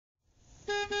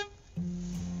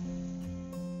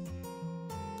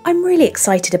I'm really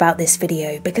excited about this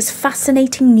video because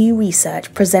fascinating new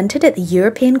research presented at the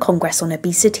European Congress on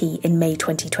Obesity in May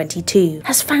 2022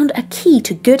 has found a key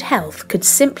to good health could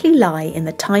simply lie in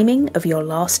the timing of your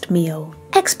last meal.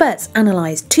 Experts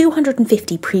analysed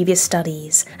 250 previous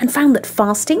studies and found that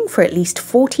fasting for at least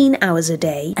 14 hours a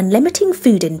day and limiting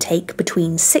food intake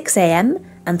between 6 AM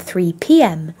and 3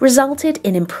 PM resulted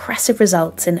in impressive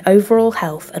results in overall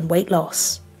health and weight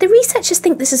loss. The researchers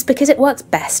think this is because it works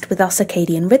best with our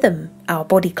circadian rhythm, our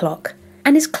body clock,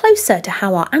 and is closer to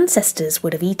how our ancestors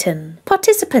would have eaten.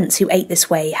 Participants who ate this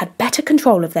way had better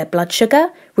control of their blood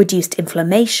sugar, reduced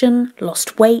inflammation,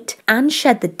 lost weight, and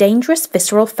shed the dangerous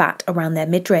visceral fat around their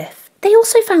midriff. They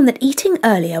also found that eating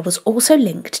earlier was also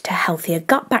linked to healthier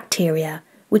gut bacteria,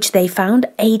 which they found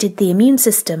aided the immune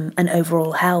system and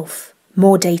overall health.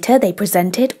 More data they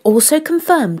presented also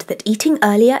confirmed that eating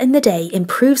earlier in the day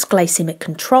improves glycemic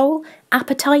control,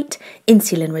 appetite,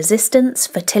 insulin resistance,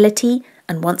 fertility,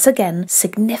 and once again,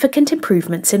 significant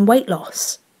improvements in weight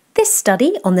loss. This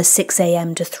study on the 6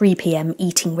 AM to 3 PM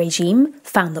eating regime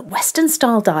found that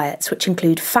Western-style diets, which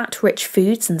include fat-rich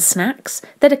foods and snacks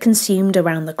that are consumed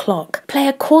around the clock, play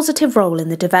a causative role in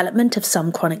the development of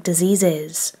some chronic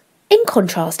diseases. In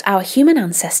contrast, our human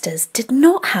ancestors did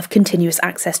not have continuous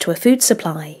access to a food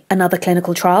supply. Another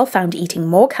clinical trial found eating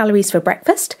more calories for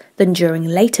breakfast than during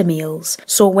later meals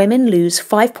saw women lose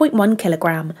 5.1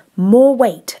 kilogram more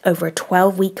weight over a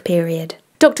 12-week period.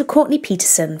 Dr. Courtney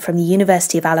Peterson from the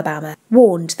University of Alabama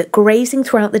warned that grazing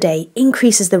throughout the day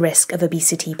increases the risk of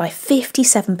obesity by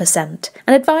 57%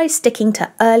 and advised sticking to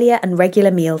earlier and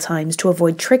regular meal times to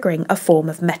avoid triggering a form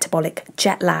of metabolic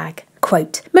jet lag.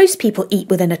 Quote, "Most people eat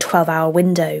within a 12-hour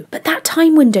window, but that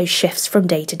time window shifts from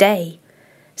day to day.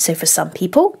 So for some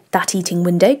people, that eating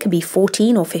window can be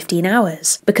 14 or 15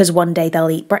 hours, because one day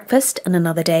they'll eat breakfast and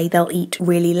another day they'll eat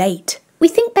really late. We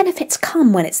think benefits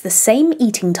come when it's the same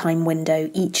eating time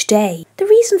window each day. The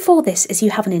reason for this is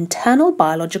you have an internal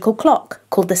biological clock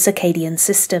called the circadian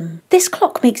system. This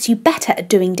clock makes you better at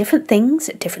doing different things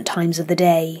at different times of the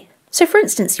day. So for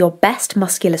instance, your best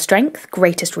muscular strength,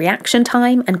 greatest reaction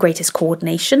time, and greatest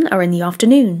coordination are in the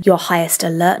afternoon. Your highest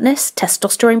alertness,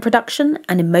 testosterone production,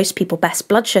 and in most people best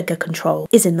blood sugar control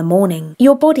is in the morning.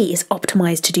 Your body is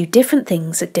optimized to do different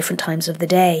things at different times of the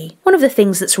day. One of the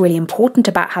things that's really important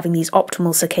about having these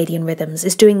optimal circadian rhythms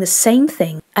is doing the same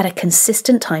thing at a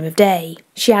consistent time of day.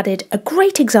 She added, a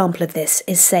great example of this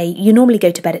is, say, you normally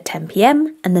go to bed at 10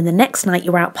 PM, and then the next night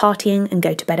you're out partying and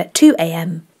go to bed at 2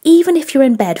 AM. Even if you're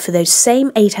in bed for those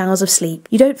same 8 hours of sleep,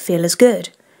 you don't feel as good.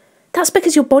 That's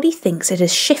because your body thinks it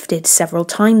has shifted several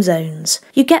time zones.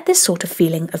 You get this sort of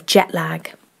feeling of jet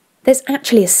lag. There's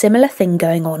actually a similar thing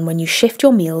going on when you shift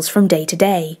your meals from day to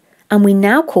day, and we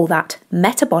now call that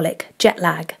metabolic jet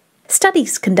lag.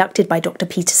 Studies conducted by Dr.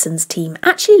 Peterson's team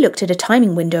actually looked at a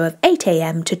timing window of 8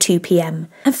 AM to 2 PM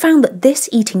and found that this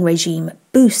eating regime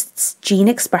boosts gene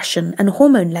expression and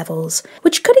hormone levels,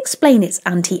 which could explain its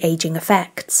anti-aging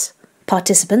effects.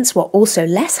 Participants were also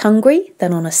less hungry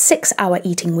than on a 6-hour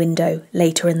eating window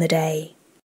later in the day.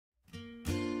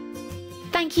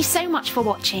 Thank you so much for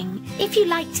watching. If you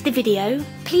liked the video,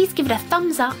 please give it a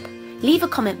thumbs up, leave a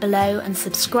comment below and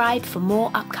subscribe for more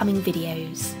upcoming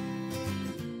videos.